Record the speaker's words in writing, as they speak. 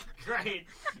Right.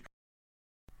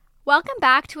 Welcome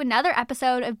back to another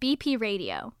episode of BP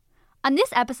Radio. On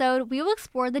this episode, we will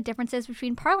explore the differences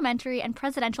between parliamentary and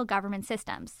presidential government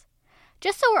systems.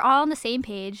 Just so we're all on the same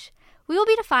page, we will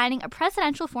be defining a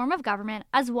presidential form of government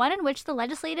as one in which the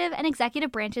legislative and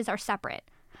executive branches are separate.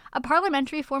 A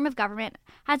parliamentary form of government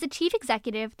has a chief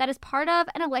executive that is part of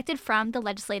and elected from the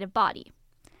legislative body.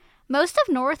 Most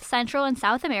of North, Central, and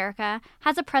South America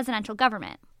has a presidential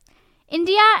government.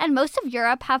 India and most of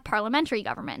Europe have parliamentary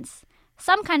governments.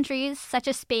 Some countries, such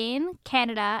as Spain,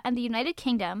 Canada, and the United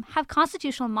Kingdom, have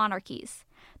constitutional monarchies,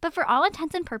 but for all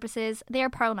intents and purposes, they are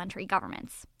parliamentary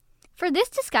governments. For this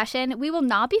discussion, we will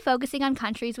not be focusing on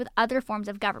countries with other forms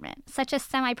of government, such as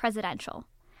semi-presidential.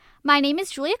 My name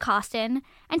is Julia Kostin,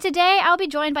 and today I'll be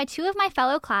joined by two of my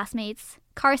fellow classmates,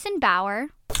 Carson Bauer.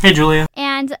 Hey, Julia.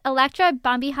 And Ilektra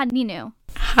Bambihaninu.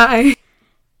 Hi.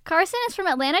 Carson is from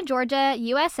Atlanta, Georgia,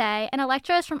 USA, and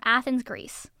Ilektra is from Athens,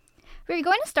 Greece. We're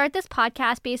going to start this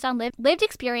podcast based on lived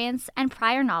experience and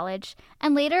prior knowledge,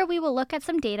 and later we will look at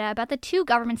some data about the two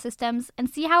government systems and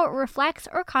see how it reflects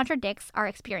or contradicts our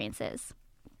experiences.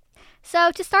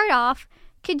 So to start off,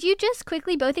 could you just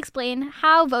quickly both explain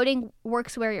how voting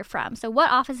works where you're from? So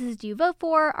what offices do you vote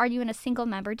for? Are you in a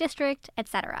single-member district,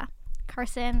 etc.?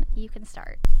 Carson, you can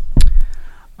start.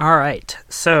 All right.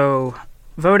 So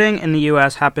voting in the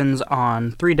U.S. happens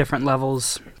on three different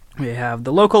levels. We have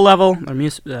the local level, or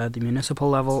the municipal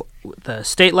level, the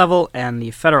state level, and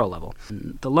the federal level.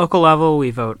 The local level, we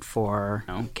vote for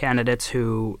candidates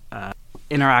who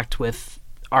interact with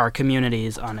our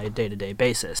communities on a day-to-day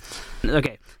basis.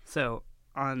 Okay, so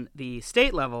on the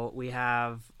state level, we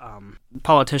have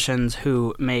politicians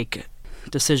who make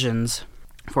decisions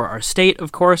for our state,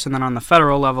 of course, and then on the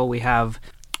federal level, we have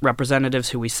representatives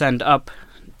who we send up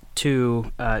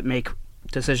to make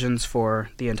decisions for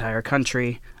the entire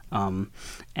country.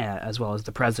 As well as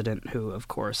the president, who, of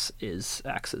course,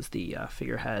 acts as the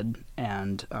figurehead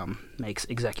and makes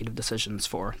executive decisions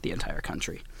for the entire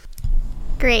country.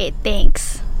 Great,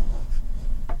 thanks.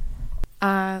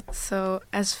 So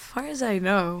as far as I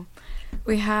know,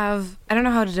 we have, I don't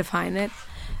know how to define it.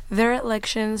 There are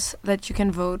elections that you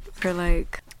can vote for,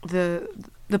 like, the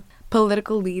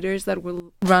political leaders that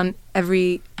will run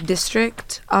every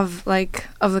district of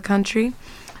the country.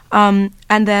 And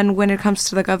then when it comes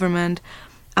to the government,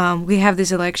 we have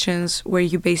these elections where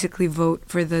you basically vote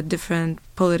for the different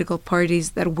political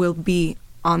parties that will be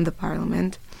on the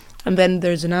parliament. And then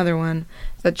there's another one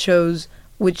that shows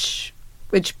which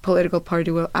political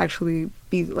party will actually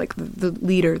be like the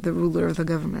leader, the ruler of the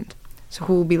government. So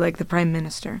who will be like the prime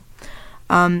minister.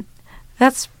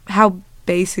 That's how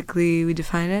basically we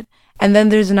define it. And then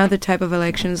there's another type of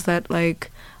elections that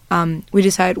we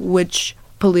decide which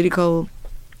political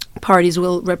parties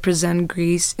will represent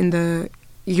Greece in the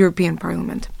European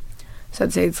Parliament. So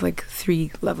I'd say it's like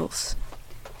 3 levels.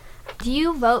 Do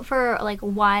you vote for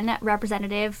one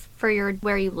representative for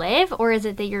where you live, or is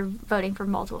it that you're voting for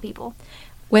multiple people?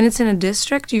 When it's in a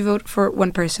district, you vote for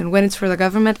one person. When it's for the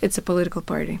government, it's a political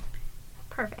party.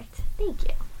 Perfect. Thank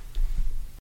you.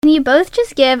 Can you both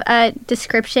just give a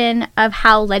description of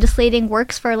how legislating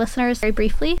works for our listeners very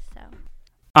briefly?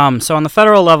 So on the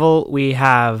federal level, we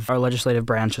have our legislative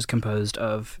branch is composed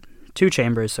of 2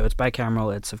 chambers, so it's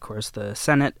bicameral. It's, of course, the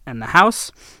Senate and the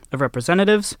House of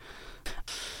Representatives.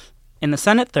 In the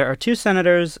Senate, there are 2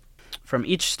 senators from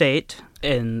each state.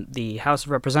 In the House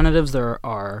of Representatives, there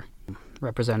are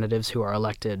representatives who are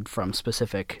elected from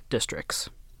specific districts.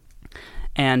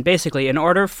 And basically, in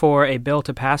order for a bill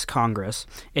to pass Congress,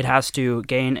 it has to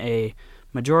gain a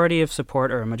majority of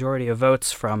support or a majority of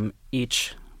votes from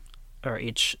each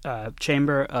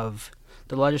chamber of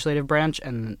the legislative branch,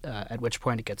 and at which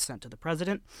point it gets sent to the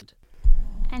president.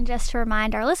 And just to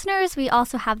remind our listeners, we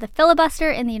also have the filibuster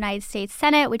in the United States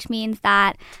Senate, which means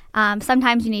that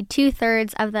sometimes you need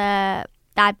 2/3 of that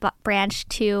branch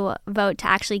to vote to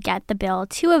actually get the bill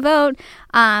to a vote.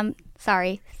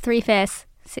 3/5.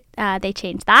 They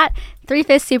changed that.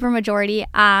 3/5 supermajority,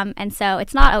 and so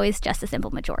it's not always just a simple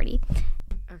majority.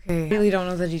 Okay, I really don't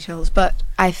know the details, but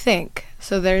I think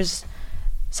so. There's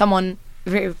someone,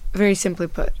 very, very simply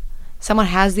put, someone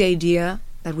has the idea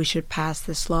that we should pass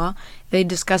this law. They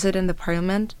discuss it in the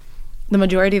parliament. The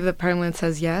majority of the parliament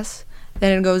says yes.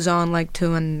 Then it goes on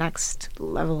to a next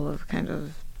level of kind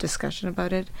of discussion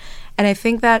about it. And I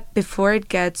think that before it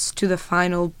gets to the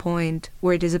final point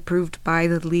where it is approved by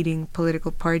the leading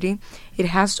political party, it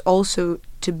has also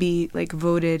to be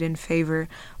voted in favor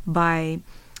by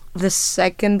the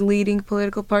second leading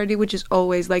political party, which is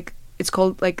always it's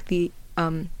called the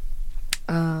I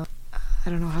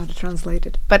don't know how to translate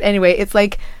it, but anyway, it's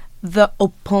the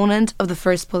opponent of the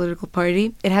first political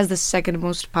party, it has the second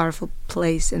most powerful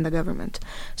place in the government.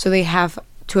 So they have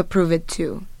to approve it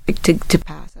too, to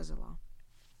pass as a law.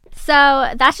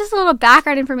 So that's just a little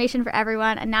background information for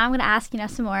everyone. And now I'm going to ask,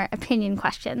 some more opinion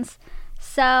questions.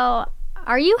 So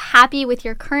are you happy with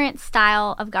your current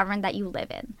style of government that you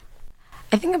live in?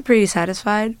 I think I'm pretty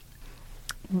satisfied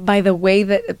by the way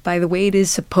it is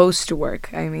supposed to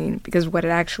work. I mean, because what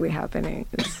is actually happening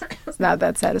is not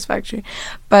that satisfactory.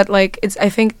 But I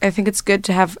think it's good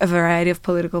to have a variety of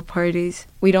political parties.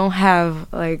 We don't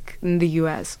have, like in the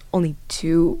US, only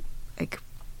two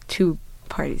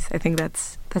parties. I think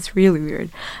that's really weird,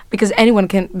 because anyone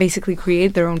can basically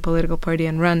create their own political party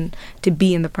and run to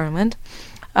be in the parliament.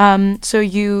 So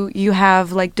you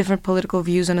have like different political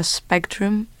views on a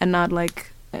spectrum and not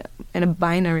like in a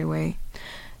binary way.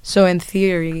 So in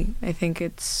theory, I think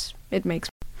it makes.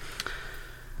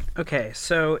 Okay,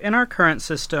 so in our current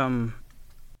system,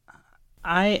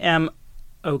 I am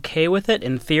okay with it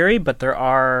in theory, but there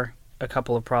are a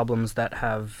couple of problems that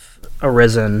have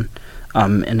arisen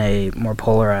in a more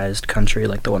polarized country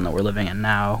like the one that we're living in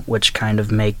now, which kind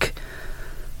of make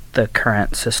the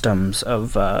current systems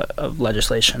of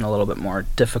legislation a little bit more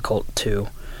difficult to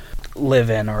live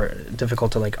in or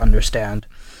difficult to understand.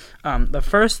 The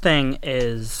first thing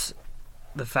is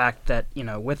the fact that,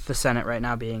 with the Senate right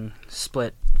now being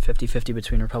split 50-50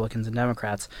 between Republicans and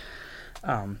Democrats,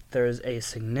 there's a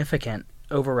significant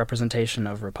overrepresentation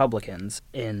of Republicans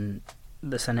in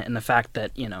the Senate, and the fact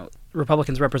that,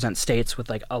 Republicans represent states with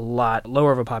a lot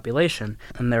lower of a population,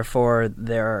 and therefore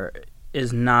there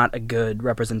is not a good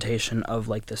representation of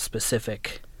the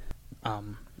specific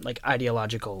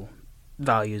ideological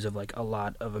values of a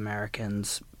lot of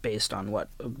Americans based on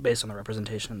the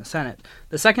representation in the Senate.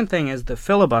 The second thing is the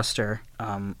filibuster,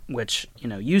 which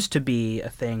used to be a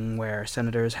thing where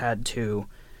senators had to,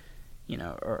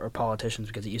 or politicians,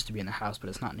 because it used to be in the House but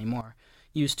it's not anymore,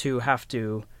 used to have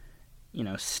to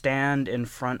stand in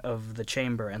front of the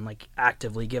chamber and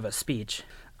actively give a speech.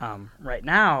 Right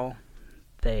now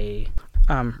the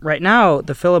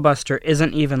filibuster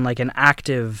isn't even an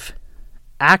active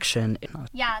action.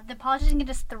 Yeah, the politician can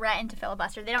just threaten to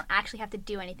filibuster. They don't actually have to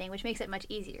do anything, which makes it much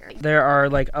easier. There are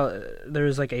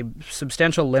there's a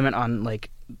substantial limit on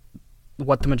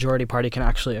what the majority party can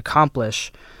actually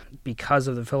accomplish because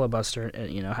of the filibuster.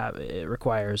 It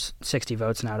requires 60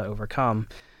 votes now to overcome.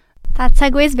 That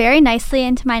segues very nicely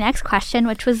into my next question,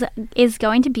 which is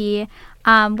going to be,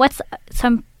 what's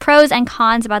some pros and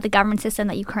cons about the government system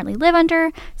that you currently live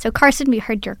under? So, Carson, we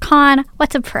heard your con.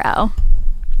 What's a pro?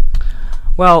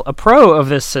 Well, a pro of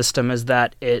this system is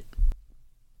that it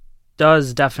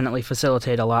does definitely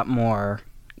facilitate a lot more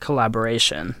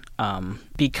collaboration.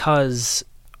 Because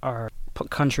our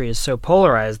country is so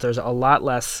polarized, there's a lot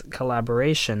less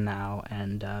collaboration now,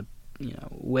 and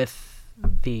with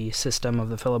the system of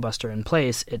the filibuster in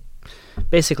place, it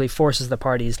basically forces the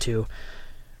parties to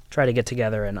try to get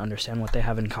together and understand what they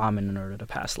have in common in order to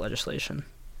pass legislation.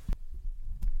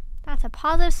 That's a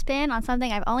positive spin on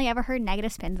something I've only ever heard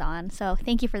negative spins on, so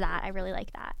thank you for that. I really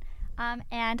like that.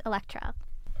 And Ilektra.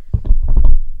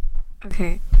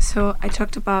 Okay, so I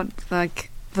talked about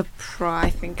the pro, I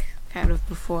think, kind of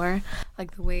before,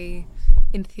 the way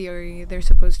in theory there's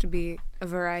supposed to be a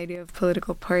variety of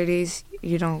political parties.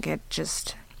 You don't get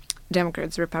just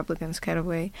Democrats, Republicans kind of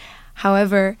way.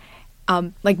 However,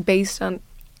 based on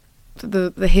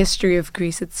the history of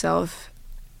Greece itself,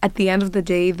 at the end of the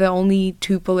day, the only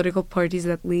two political parties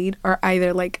that lead are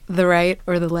either the right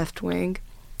or the left wing.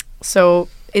 So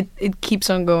it keeps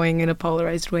on going in a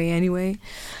polarized way anyway.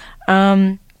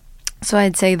 So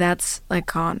I'd say that's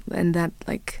con, and that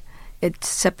it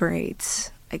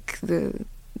separates the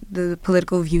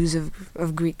political views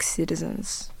of Greek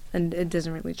citizens, and it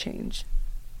doesn't really change.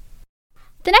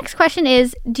 The next question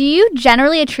is, do you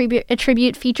generally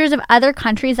attribute features of other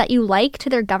countries that you like to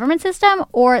their government system,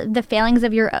 or the failings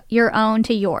of your own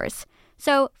to yours?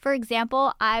 So, for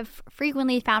example, I've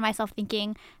frequently found myself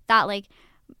thinking that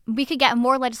we could get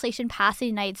more legislation passed in the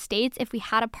United States if we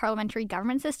had a parliamentary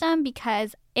government system,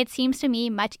 because it seems to me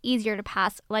much easier to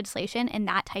pass legislation in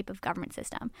that type of government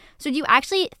system. So do you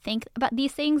actually think about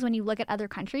these things when you look at other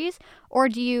countries, or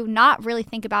do you not really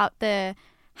think about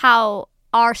how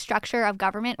our structure of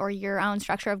government or your own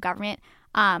structure of government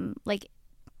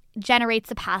generates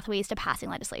the pathways to passing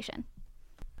legislation?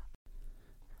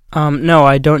 No,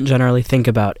 I don't generally think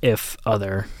about if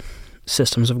other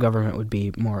systems of government would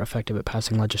be more effective at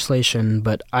passing legislation,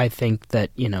 but I think that,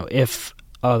 if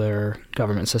other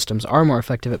government systems are more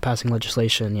effective at passing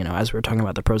legislation, as we were talking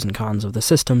about the pros and cons of the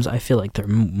systems, I feel like there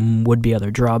would be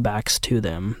other drawbacks to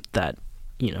them that,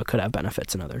 could have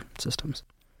benefits in other systems.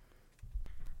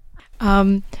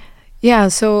 Yeah,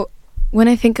 so when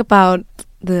I think about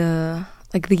the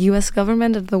U.S.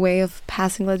 government and the way of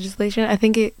passing legislation, I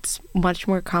think it's much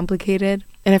more complicated,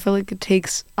 and I feel like it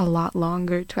takes a lot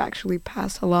longer to actually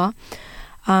pass a law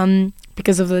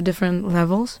because of the different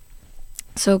levels.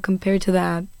 So compared to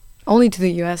that, only to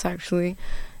the U.S. actually,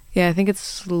 yeah, I think it's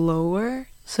slower.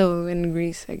 So in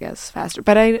Greece, I guess, faster.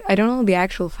 But I don't know the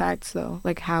actual facts, though,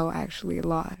 like how actually a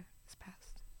law is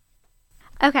passed.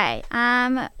 Okay,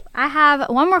 I have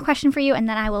one more question for you, and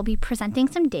then I will be presenting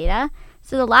some data.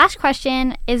 So the last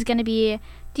question is going to be,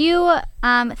 do you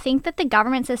think that the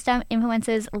government system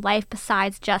influences life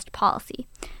besides just policy?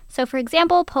 So, for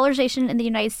example, polarization in the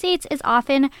United States is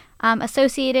often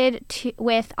associated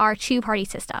with our two-party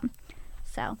system.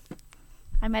 So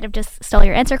I might have just stole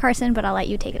your answer, Carson, but I'll let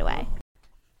you take it away.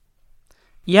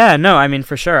 Yeah, no, I mean,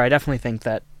 for sure. I definitely think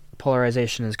that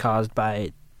polarization is caused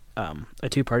by a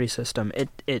two-party system.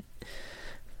 It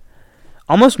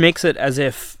almost makes it as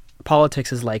if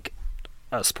politics is like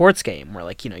a sports game where,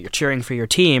 like, you're cheering for your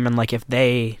team, and, like, if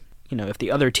they, if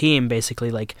the other team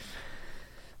basically, like,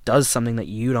 does something that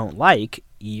you don't like,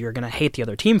 you're going to hate the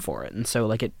other team for it. And so,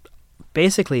 like, it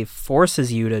basically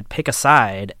forces you to pick a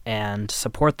side and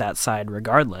support that side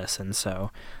regardless. And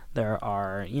so there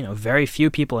are, very few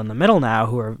people in the middle now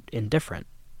who are indifferent.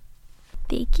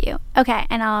 Thank you. Okay,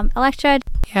 and Ilektra?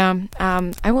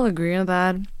 Yeah, I will agree on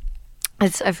that. I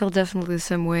feel definitely the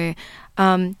same way.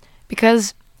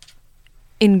 Because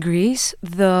in Greece,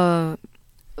 the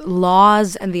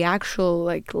laws and the actual,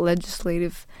 like,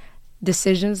 legislative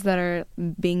decisions that are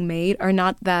being made are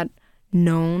not that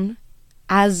known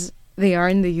as they are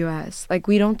in the U.S. Like,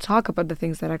 we don't talk about the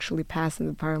things that actually pass in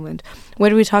the parliament.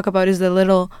 What we talk about is the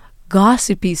little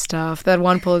gossipy stuff that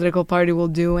one political party will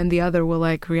do and the other will,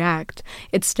 like, react.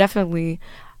 It's definitely,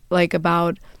 like,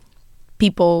 about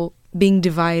people being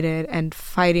divided and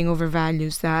fighting over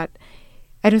values that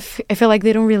I feel like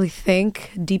they don't really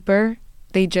think deeper.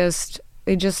 They just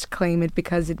claim it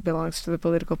because it belongs to the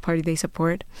political party they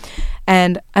support.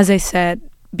 And as I said,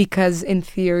 because in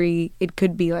theory it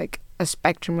could be like a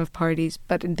spectrum of parties,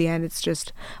 but in the end it's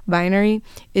just binary,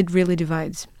 it really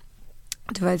divides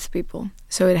people.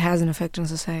 So it has an effect on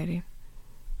society.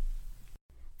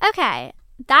 Okay,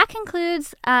 that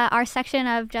concludes our section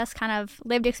of just kind of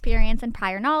lived experience and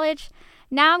prior knowledge.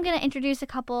 Now I'm going to introduce a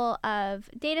couple of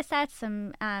data sets,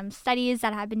 some studies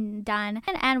that have been done,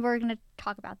 and we're going to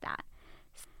talk about that.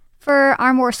 For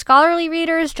our more scholarly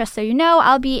readers, just so you know,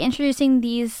 I'll be introducing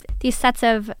these sets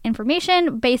of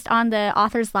information based on the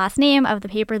author's last name of the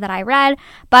paper that I read,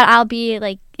 but I'll be,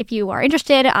 like, if you are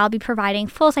interested, I'll be providing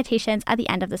full citations at the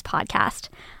end of this podcast.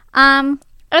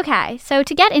 Okay, so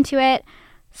to get into it,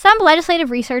 some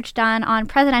legislative research done on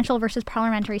presidential versus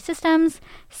parliamentary systems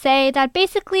say that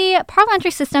basically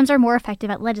parliamentary systems are more effective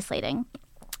at legislating.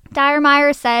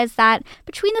 Dyer says that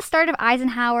between the start of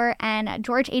Eisenhower and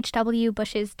George H.W.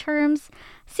 Bush's terms,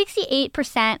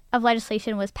 68% of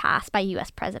legislation was passed by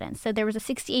U.S. presidents. So there was a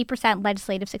 68%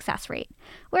 legislative success rate.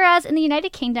 Whereas in the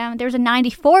United Kingdom, there was a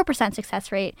 94%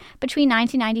 success rate between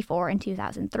 1994 and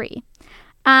 2003.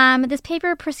 This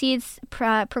paper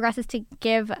progresses to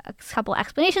give a couple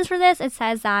explanations for this. It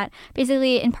says that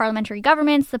basically in parliamentary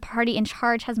governments, the party in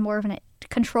charge has more of an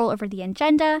control over the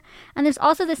agenda. And there's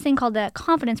also this thing called the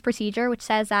confidence procedure, which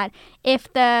says that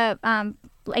if the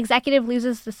executive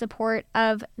loses the support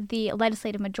of the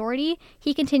legislative majority,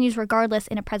 he continues regardless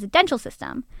in a presidential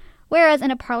system. Whereas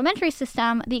in a parliamentary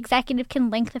system, the executive can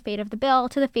link the fate of the bill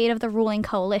to the fate of the ruling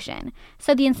coalition.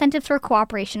 So the incentives for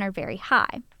cooperation are very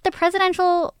high. The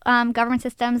presidential government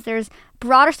systems, there's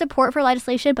broader support for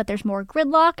legislation, but there's more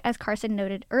gridlock, as Carson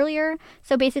noted earlier.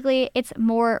 So basically, it's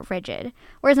more rigid.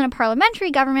 Whereas in a parliamentary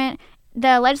government,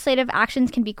 the legislative actions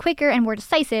can be quicker and more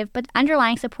decisive, but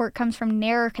underlying support comes from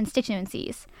narrower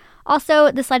constituencies.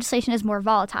 Also, this legislation is more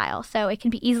volatile, so it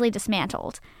can be easily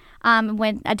dismantled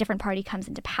when a different party comes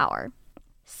into power.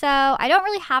 So I don't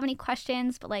really have any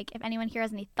questions, but, like, if anyone here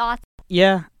has any thoughts.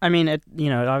 Yeah, I mean, it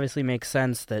obviously makes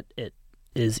sense that it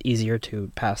is easier to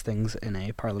pass things in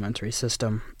a parliamentary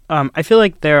system. I feel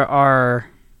like there are,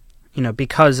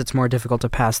 because it's more difficult to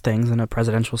pass things in a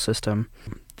presidential system,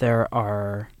 there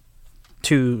are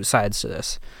two sides to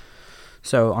this.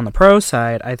 So on the pro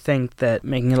side, I think that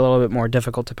making it a little bit more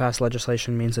difficult to pass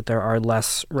legislation means that there are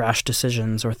less rash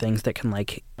decisions or things that can,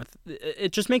 like,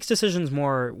 it just makes decisions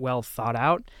more well thought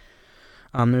out.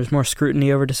 There's more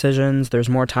scrutiny over decisions. There's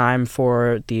more time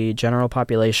for the general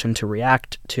population to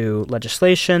react to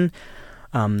legislation.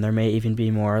 There may even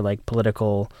be more, like,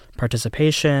 political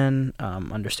participation,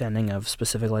 understanding of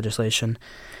specific legislation.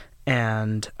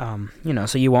 And,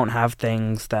 so you won't have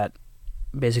things that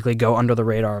basically go under the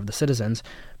radar of the citizens.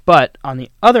 But on the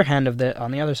other side of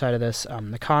this,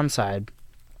 the con side,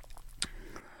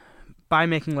 by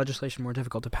making legislation more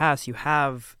difficult to pass, you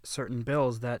have certain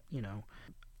bills that,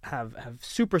 have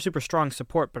super, super strong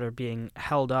support but are being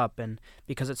held up, and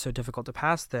because it's so difficult to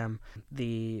pass them,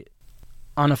 the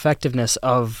ineffectiveness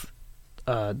of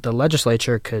the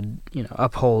legislature could,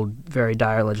 uphold very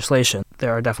dire legislation.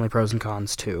 There are definitely pros and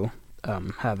cons to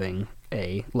having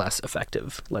a less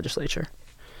effective legislature.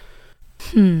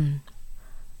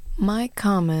 My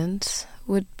comment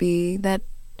would be that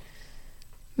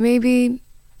maybe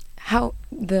how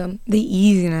the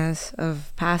easiness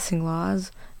of passing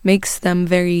laws makes them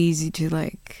very easy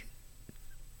to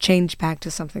change back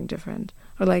to something different,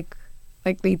 or like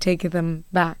they take them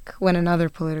back when another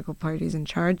political party is in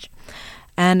charge.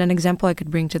 And an example I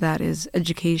could bring to that is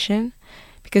education,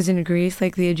 because in Greece,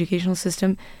 the educational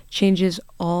system changes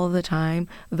all the time.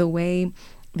 The way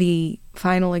the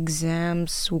final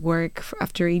exams work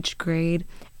after each grade,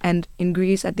 and in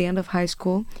Greece, at the end of high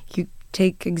school, you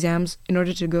take exams in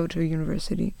order to go to a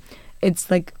university. It's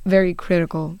very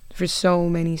critical for so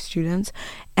many students,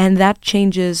 and that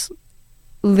changes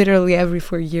literally every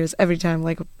 4 years, every time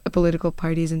a political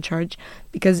party is in charge,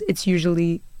 because it's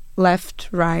usually left,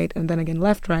 right, and then again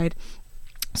left, right.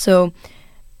 So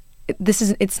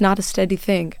it's not a steady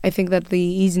thing. I think that the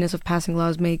easiness of passing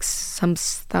laws makes some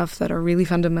stuff that are really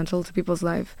fundamental to people's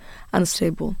life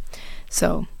unstable.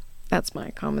 So that's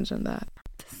my comment on that.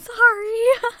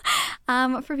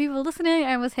 Sorry. For people listening,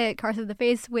 I almost hit Carson in the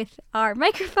face with our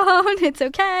microphone. It's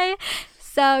okay.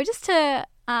 So just to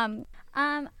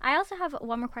I also have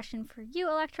one more question for you,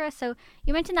 Ilektra. So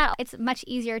you mentioned that it's much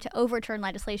easier to overturn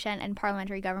legislation in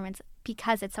parliamentary governments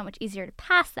because it's so much easier to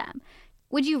pass them.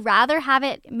 Would you rather have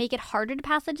it make it harder to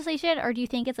pass legislation, or do you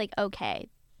think it's okay?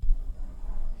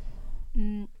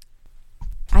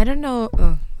 I don't know.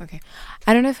 Oh, okay.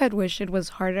 I don't know if I'd wish it was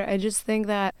harder. I just think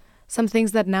that some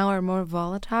things that now are more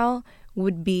volatile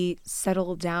would be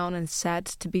settled down and set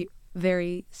to be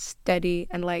very steady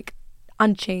and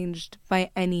unchanged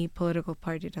by any political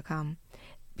party to come,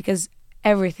 because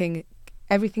everything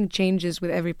changes with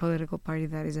every political party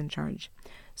that is in charge.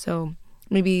 So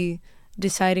maybe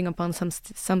deciding upon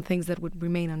some things that would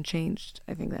remain unchanged.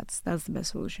 I think that's the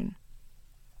best solution.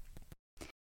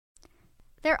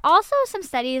 There are also some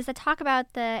studies that talk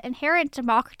about the inherent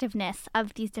democrativeness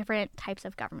of these different types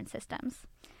of government systems.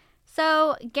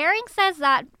 So Gehring says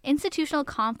that institutional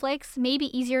conflicts may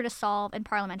be easier to solve in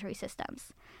parliamentary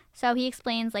systems. So he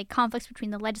explains conflicts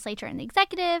between the legislature and the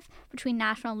executive, between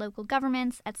national and local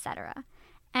governments, etc.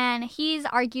 And he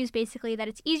argues basically that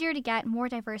it's easier to get more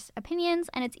diverse opinions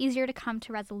and it's easier to come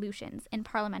to resolutions in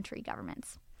parliamentary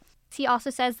governments. He also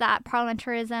says that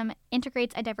parliamentarism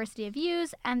integrates a diversity of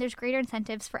views and there's greater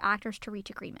incentives for actors to reach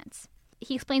agreements.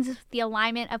 He explains this with the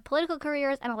alignment of political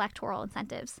careers and electoral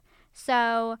incentives.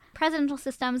 So presidential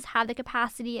systems have the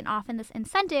capacity and often this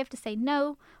incentive to say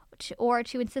no or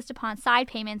to insist upon side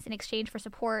payments in exchange for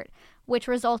support, which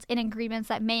results in agreements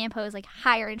that may impose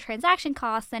higher transaction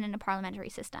costs than in a parliamentary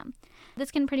system. This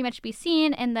can pretty much be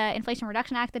seen in the Inflation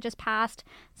Reduction Act that just passed.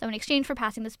 So in exchange for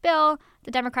passing this bill,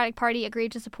 the Democratic Party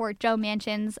agreed to support Joe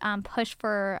Manchin's push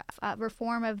for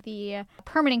reform of the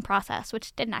permitting process,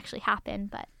 which didn't actually happen,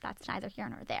 but that's neither here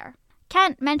nor there.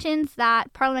 Kent mentions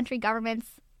that parliamentary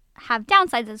governments have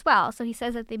downsides as well. So he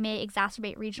says that they may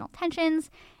exacerbate regional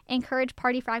tensions, encourage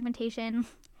party fragmentation,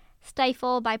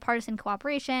 stifle bipartisan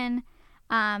cooperation,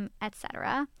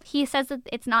 etc. He says that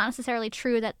it's not necessarily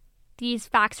true that these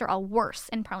facts are all worse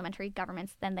in parliamentary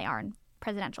governments than they are in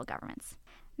presidential governments.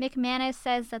 McManus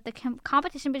says that the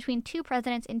competition between two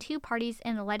presidents and two parties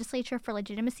in the legislature for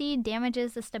legitimacy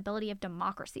damages the stability of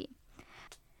democracy.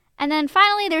 And then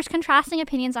finally, there's contrasting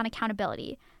opinions on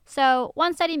accountability. So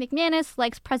one study, McManus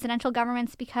likes presidential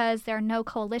governments because there are no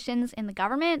coalitions in the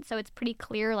government, so it's pretty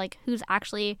clear who's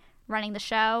actually running the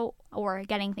show or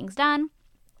getting things done.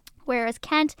 Whereas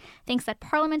Kent thinks that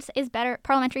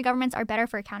parliamentary governments are better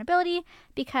for accountability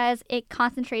because it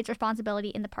concentrates responsibility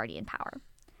in the party in power.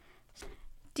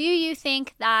 Do you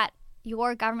think that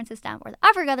your government system or the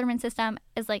other government system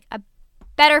is a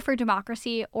better for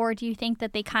democracy, or do you think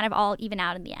that they kind of all even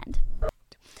out in the end?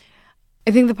 I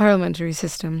think the parliamentary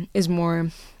system is more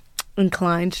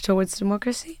inclined towards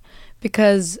democracy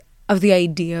because of the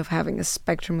idea of having a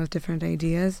spectrum of different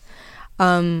ideas,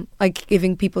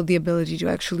 giving people the ability to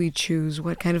actually choose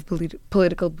what kind of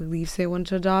political beliefs they want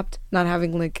to adopt, not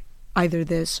having either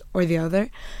this or the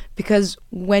other. Because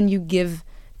when you give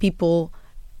people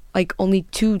only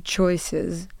two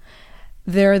choices,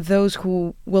 there are those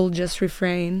who will just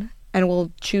refrain and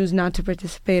will choose not to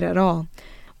participate at all.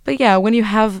 But yeah, when you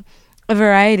have a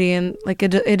variety and like a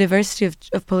diversity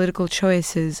of political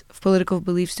choices, of political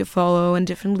beliefs to follow, and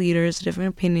different leaders, different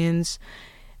opinions,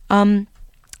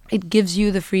 it gives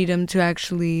you the freedom to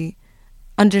actually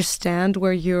understand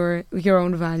where your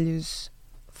own values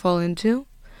fall into.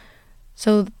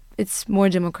 So it's more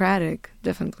democratic,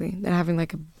 definitely, than having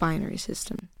like a binary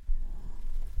system.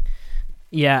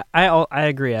 Yeah, I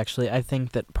agree, actually. I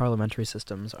think that parliamentary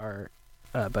systems are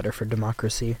better for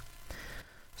democracy.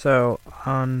 So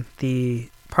on the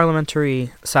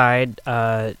parliamentary side,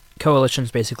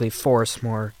 coalitions basically force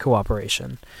more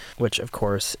cooperation, which of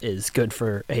course is good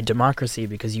for a democracy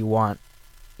because you want,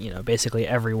 basically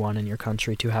everyone in your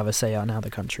country to have a say on how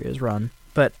the country is run.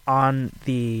 But on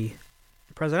the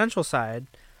presidential side,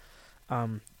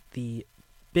 the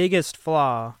biggest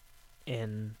flaw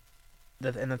in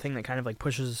the thing that kind of like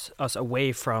pushes us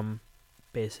away from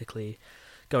basically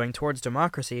going towards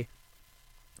democracy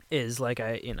is like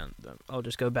I'll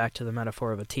just go back to the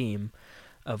metaphor of a team,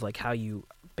 of like how you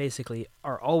basically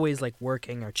are always like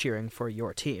working or cheering for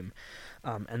your team.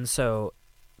 And so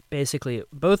basically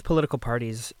both political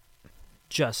parties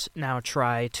just now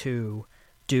try to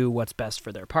do what's best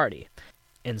for their party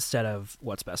instead of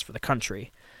what's best for the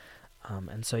country.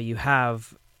 And so you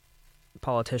have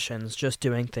politicians just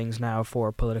doing things now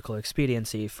for political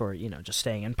expediency, for, just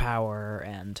staying in power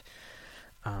and,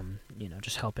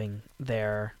 just helping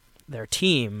their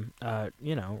team,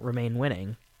 remain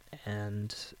winning.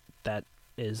 And that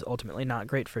is ultimately not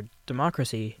great for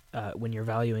democracy when you're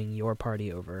valuing your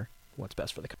party over what's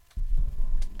best for the country.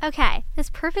 Okay, this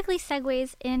perfectly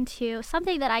segues into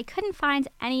something that I couldn't find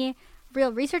any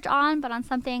real research on, but on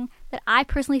something that I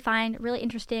personally find really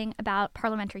interesting about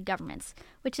parliamentary governments,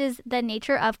 which is the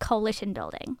nature of coalition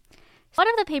building. One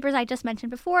of the papers I just mentioned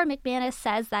before, McManus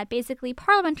says that basically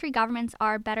parliamentary governments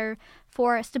are better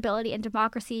for stability and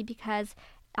democracy because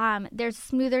there's a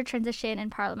smoother transition in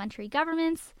parliamentary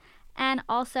governments, and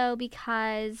also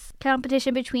because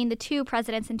competition between the two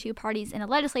presidents and two parties in a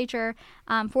legislature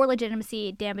for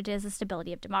legitimacy damages the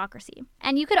stability of democracy.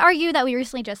 And you could argue that we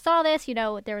recently just saw this.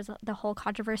 There was the whole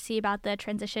controversy about the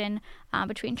transition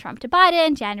between Trump to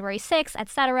Biden, January 6th,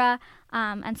 etc.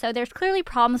 And so there's clearly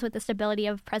problems with the stability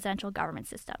of presidential government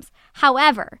systems.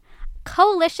 However,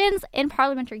 coalitions in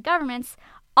parliamentary governments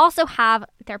also have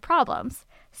their problems.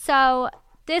 So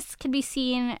this can be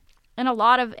seen in a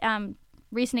lot of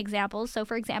recent examples. So,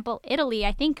 for example, Italy,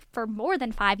 I think for more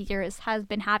than 5 years, has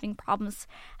been having problems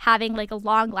having like a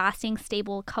long-lasting,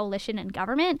 stable coalition and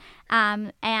government.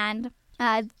 And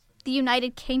the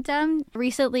United Kingdom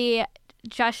recently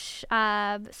just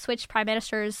switched prime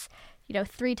ministers,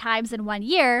 3 times in 1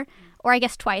 year, or I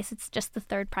guess twice. It's just the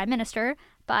third prime minister.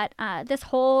 But this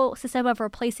whole system of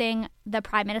replacing the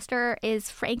prime minister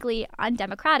is frankly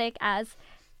undemocratic, as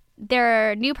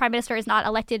their new prime minister is not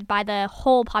elected by the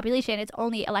whole population. It's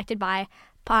only elected by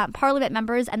parliament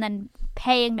members and then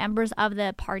paying members of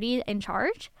the party in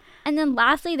charge. And then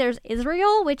lastly, there's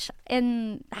Israel, which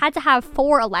had to have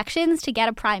 4 elections to get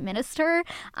a prime minister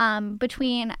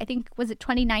between, I think, was it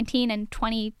 2019 and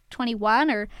 2021?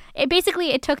 Or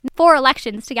it took 4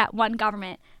 elections to get one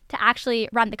government to actually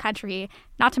run the country.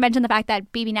 Not to mention the fact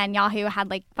that Bibi Netanyahu had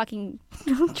like fucking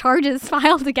charges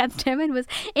filed against him and was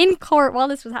in court while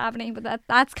this was happening. But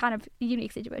that's kind of a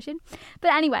unique situation.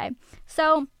 But anyway,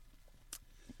 so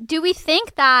do we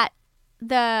think that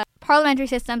the parliamentary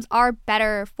systems are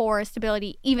better for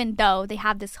stability, even though they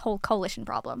have this whole coalition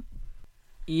problem?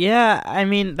 Yeah, I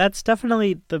mean, that's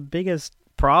definitely the biggest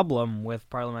problem with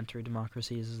parliamentary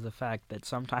democracies, is the fact that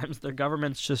sometimes their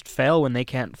governments just fail when they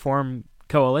can't form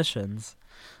coalitions.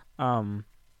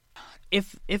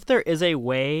 If there is a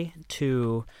way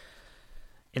to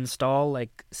install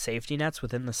like safety nets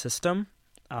within the system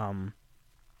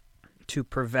to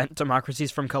prevent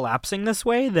democracies from collapsing this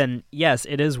way, then yes,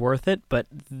 it is worth it, but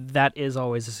that is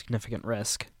always a significant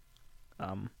risk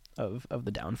of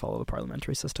the downfall of a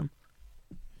parliamentary system.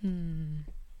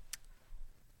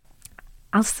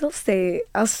 I'll still say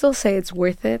it's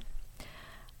worth it,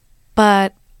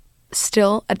 but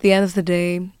still, at the end of the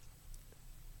day,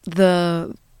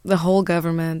 the whole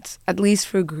government, at least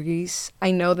for Greece,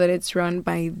 I know that it's run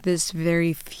by this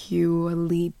very few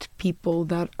elite people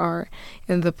that are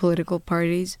in the political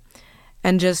parties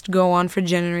and just go on for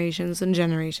generations and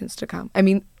generations to come. I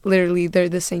mean, literally, they're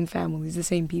the same families, the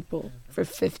same people for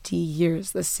 50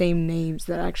 years, the same names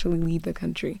that actually lead the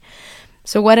country.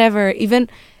 So whatever, even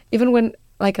when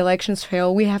like elections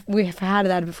fail, we have had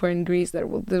that before in Greece. There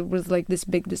was like this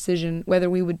big decision whether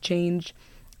we would change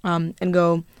and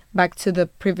go back to the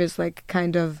previous like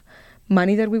kind of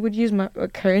money that we would use, a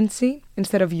currency,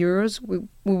 instead of euros. We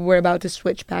were about to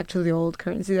switch back to the old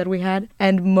currency that we had.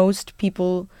 And most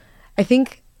people, I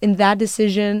think in that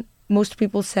decision, most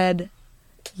people said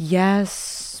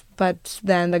yes, but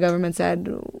then the government said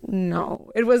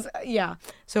no. It was, yeah.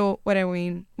 So what I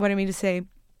mean to say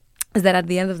is that at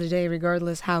the end of the day,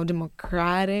 regardless how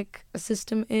democratic a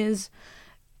system is,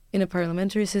 in a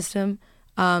parliamentary system,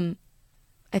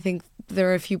 I think there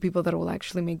are a few people that will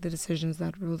actually make the decisions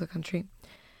that rule the country.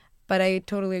 But I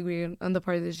totally agree on the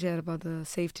part that you had about the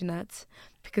safety nets,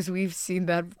 because we've seen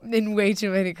that in way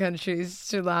too many countries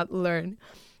to not learn.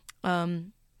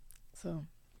 So,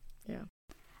 yeah.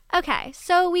 Okay,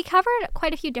 so we covered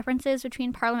quite a few differences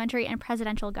between parliamentary and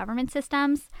presidential government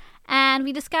systems, and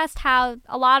we discussed how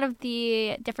a lot of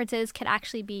the differences could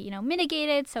actually be,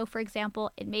 mitigated. So, for example,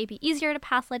 it may be easier to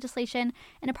pass legislation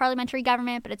in a parliamentary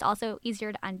government, but it's also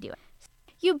easier to undo it.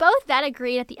 You both then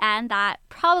agreed at the end that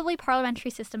probably parliamentary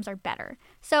systems are better.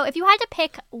 So, if you had to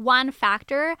pick one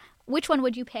factor, which one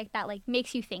would you pick that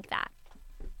makes you think that?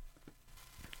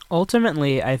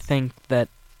 Ultimately, I think that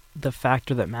the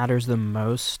factor that matters the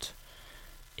most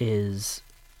is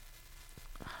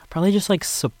probably just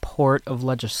support of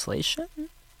legislation.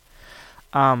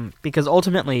 Because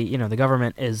ultimately, the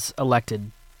government is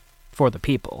elected for the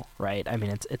people, right? I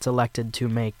mean, it's elected to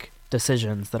make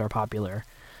decisions that are popular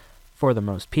for the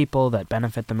most people, that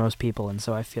benefit the most people, and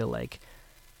so I feel like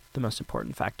the most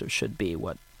important factor should be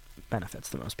what benefits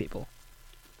the most people.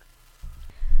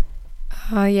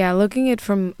 Yeah, looking at it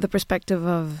from the perspective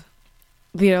of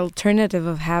the alternative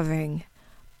of having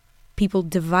people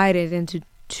divided into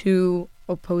two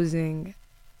opposing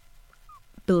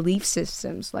belief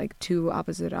systems, like two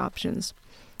opposite options,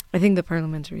 I think the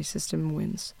parliamentary system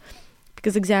wins.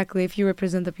 Because exactly, if you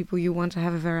represent the people, you want to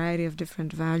have a variety of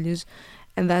different values,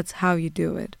 and that's how you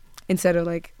do it, instead of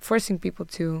forcing people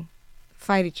to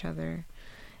fight each other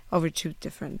over two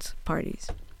different parties.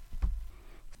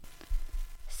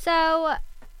 So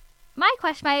my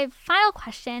final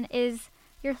question is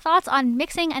your thoughts on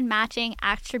mixing and matching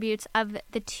attributes of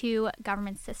the two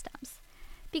government systems.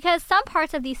 Because some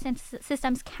parts of these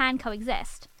systems can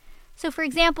coexist. So, for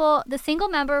example, the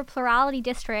single-member plurality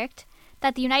district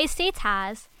that the United States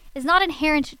has is not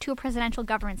inherent to a presidential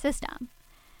government system.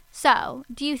 So,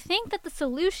 do you think that the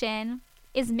solution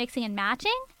is mixing and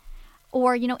matching?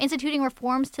 Or, instituting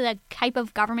reforms to the type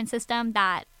of government system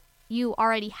that you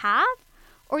already have?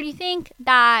 Or do you think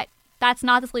that that's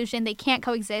not the solution, they can't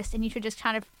coexist, and you should just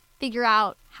try to figure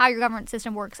out how your government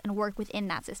system works and work within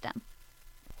that system?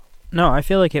 No, I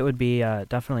feel like it would be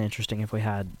definitely interesting if we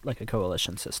had a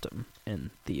coalition system in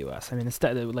the U.S. I mean,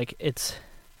 it's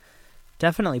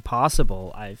definitely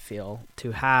possible, I feel,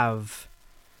 to have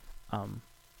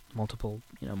multiple,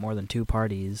 more than two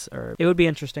parties. Or it would be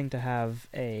interesting to have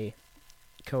a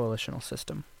coalitional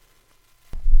system.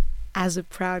 As a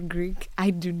proud Greek,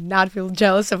 I do not feel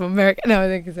jealous of America. No,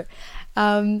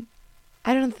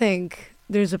 I don't think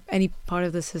there's any part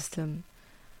of the system.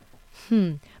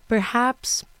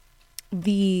 Perhaps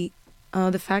the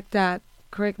fact that,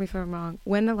 correct me if I'm wrong,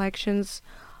 when elections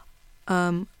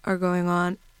are going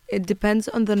on, it depends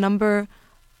on the number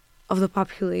of the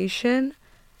population.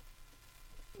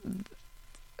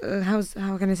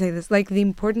 How can I say this? The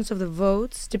importance of the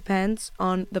votes depends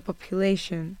on the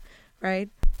population, right?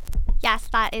 Yes,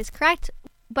 that is correct,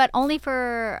 but only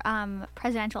for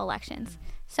presidential elections.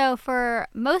 So for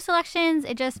most elections,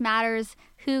 it just matters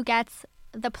who gets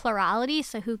the plurality,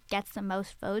 so who gets the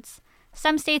most votes.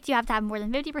 Some states you have to have more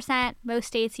than 50%. Most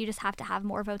states you just have to have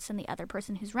more votes than the other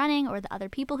person who's running or the other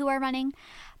people who are running.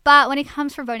 But when it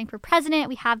comes for voting for president,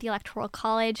 we have the Electoral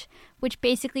College, which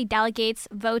basically delegates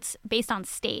votes based on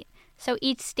state. So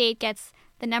each state gets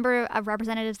the number of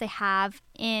representatives they have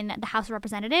in the House of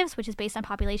Representatives, which is based on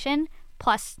population,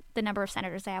 plus the number of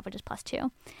senators they have, which is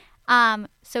 +2.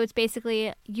 So it's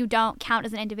basically you don't count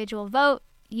as an individual vote.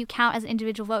 You count as an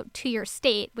individual vote to your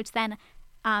state, which then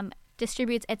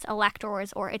distributes its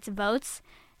electors or its votes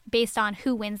based on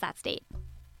who wins that state.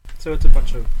 So it's a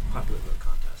bunch of popular vote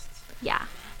contests. Yeah.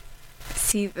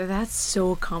 See, that's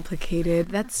so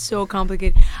complicated.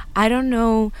 I don't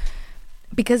know,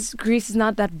 because Greece is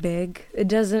not that big.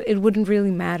 It wouldn't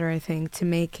really matter, I think, to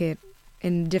make it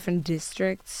in different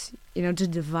districts, to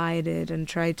divide it and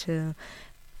try to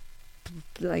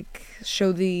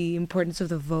show the importance of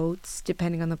the votes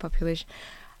depending on the population.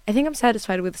 I think I'm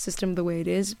satisfied with the system the way it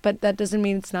is, but that doesn't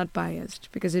mean it's not biased,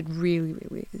 because it really,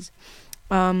 really is.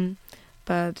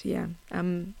 But yeah,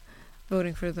 I'm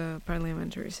voting for the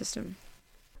parliamentary system.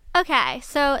 Okay,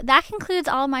 so that concludes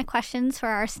all of my questions for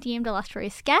our esteemed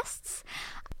illustrious guests.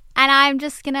 And I'm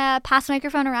just going to pass the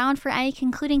microphone around for any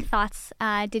concluding thoughts.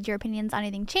 Did your opinions on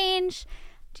anything change?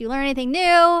 Did you learn anything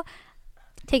new?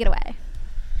 Take it away.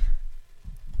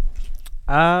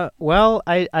 Well,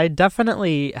 I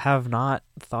definitely have not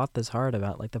thought this hard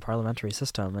about like the parliamentary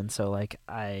system, and so like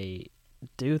I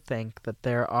do think that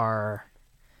there are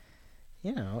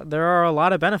a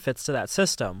lot of benefits to that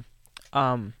system.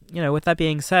 With that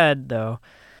being said, though,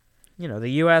 the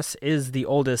U.S. is the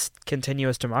oldest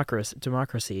continuous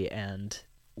democracy, and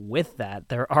with that,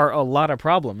 there are a lot of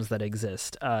problems that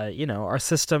exist. Our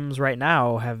systems right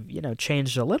now have,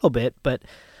 changed a little bit, but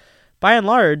by and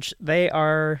large, they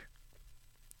are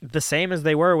the same as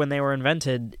they were when they were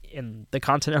invented in the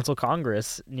Continental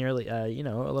Congress nearly, a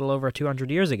little over 200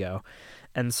 years ago.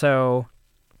 And so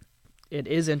it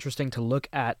is interesting to look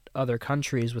at other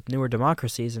countries with newer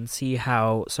democracies and see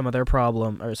how some of the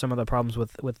problems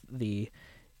with the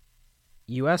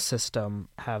U.S. system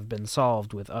have been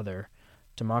solved with other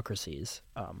democracies.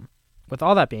 With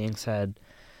all that being said,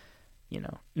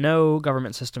 no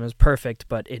government system is perfect,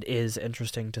 but it is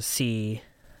interesting to see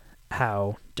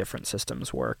how different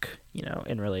systems work,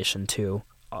 in relation to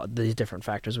these different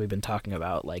factors we've been talking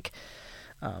about, like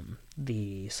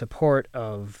the support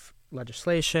of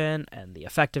legislation and the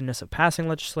effectiveness of passing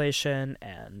legislation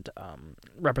and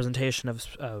representation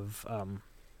of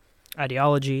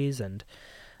ideologies. And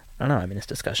I don't know, this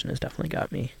discussion has definitely got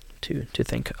me to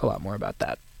think a lot more about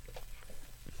that.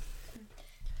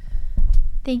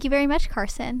 Thank you very much,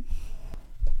 Carson.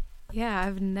 Yeah,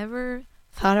 I've never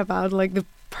thought about like the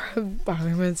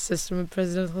parliament system and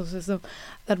presidential system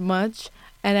that much,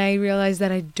 and I realized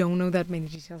that I don't know that many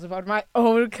details about my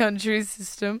own country's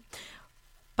system,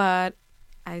 but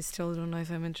I still don't know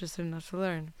if I'm interested enough to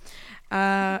learn.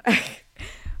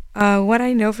 What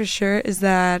I know for sure is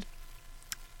that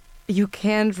you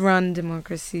can't run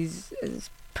democracies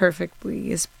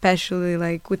perfectly, especially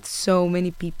like with so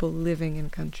many people living in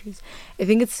countries. I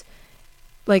think it's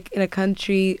like in a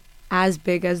country as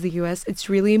big as the US, it's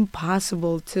really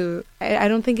impossible to... I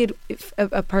don't think if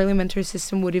a parliamentary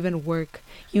system would even work.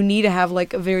 You need to have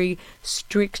like a very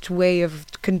strict way of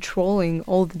controlling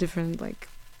all the different like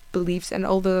beliefs and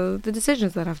all the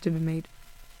decisions that have to be made.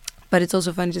 But it's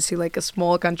also funny to see like a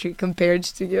small country compared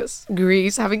to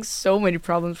Greece having so many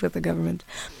problems with the government.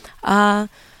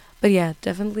 But yeah,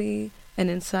 definitely an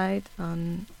insight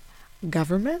on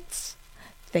governments.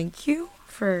 Thank you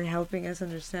for helping us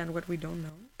understand what we don't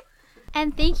know.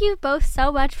 And thank you both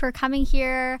so much for coming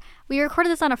here. We recorded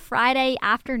this on a Friday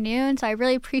afternoon, so I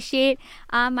really appreciate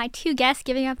my two guests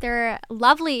giving up their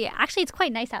lovely, actually it's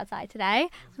quite nice outside today,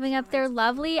 giving up their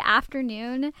lovely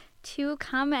afternoon to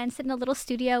come and sit in a little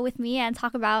studio with me and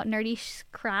talk about nerdy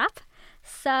crap.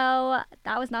 So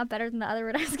that was not better than the other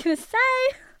word I was going to say.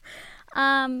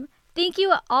 Thank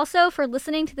you also for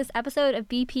listening to this episode of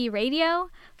BP Radio.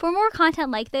 For more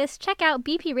content like this, check out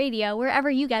BP Radio wherever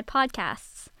you get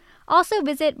podcasts. Also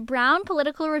visit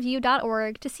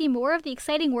brownpoliticalreview.org to see more of the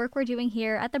exciting work we're doing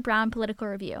here at the Brown Political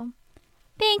Review.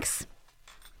 Thanks!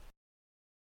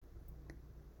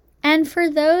 And for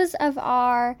those of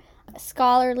our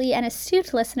scholarly and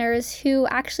astute listeners who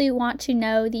actually want to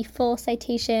know the full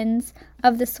citations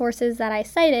of the sources that I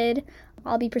cited,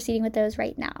 I'll be proceeding with those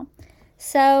right now.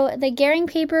 So the Gehring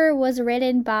paper was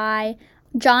written by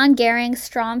John Gehring,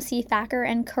 Strom C. Thacker,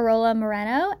 and Carola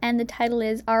Moreno, and the title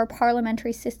is Are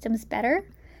Parliamentary Systems Better?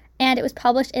 And it was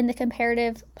published in the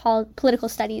Comparative Political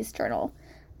Studies Journal.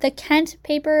 The Kent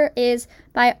paper is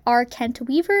by R. Kent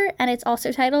Weaver, and it's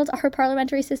also titled Are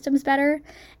Parliamentary Systems Better?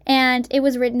 And it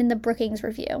was written in the Brookings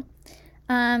Review.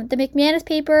 The McManus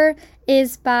paper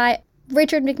is by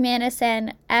Richard McManus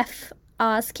and F.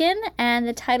 Oskin, and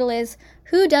the title is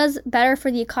Who Does Better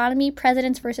for the Economy,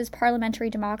 Presidents versus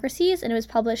Parliamentary Democracies, and it was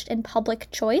published in Public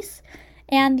Choice.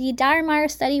 And the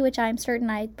Diermeier study, which I'm certain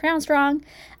I pronounced wrong,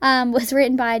 was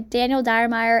written by Daniel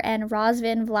Diermeier and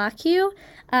Rosvin Vlachou.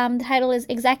 The title is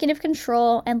Executive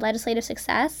Control and Legislative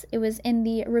Success. It was in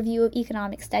the Review of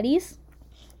Economic Studies.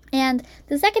 And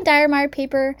the second Diermeier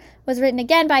paper was written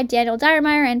again by Daniel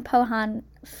Diermeier and Po-Han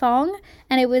Fong,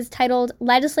 and it was titled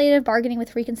Legislative Bargaining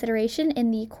with Reconsideration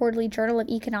in the Quarterly Journal of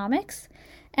Economics.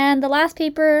 And the last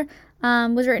paper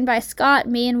was written by Scott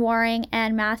Mayen-Waring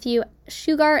and Matthew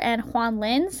Sugar and Juan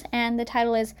Lins, and the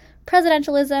title is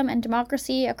Presidentialism and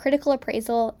Democracy, A Critical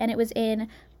Appraisal, and it was in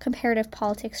Comparative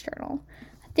Politics Journal.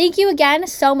 Thank you again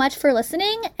so much for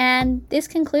listening, and this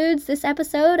concludes this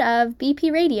episode of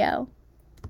BP Radio.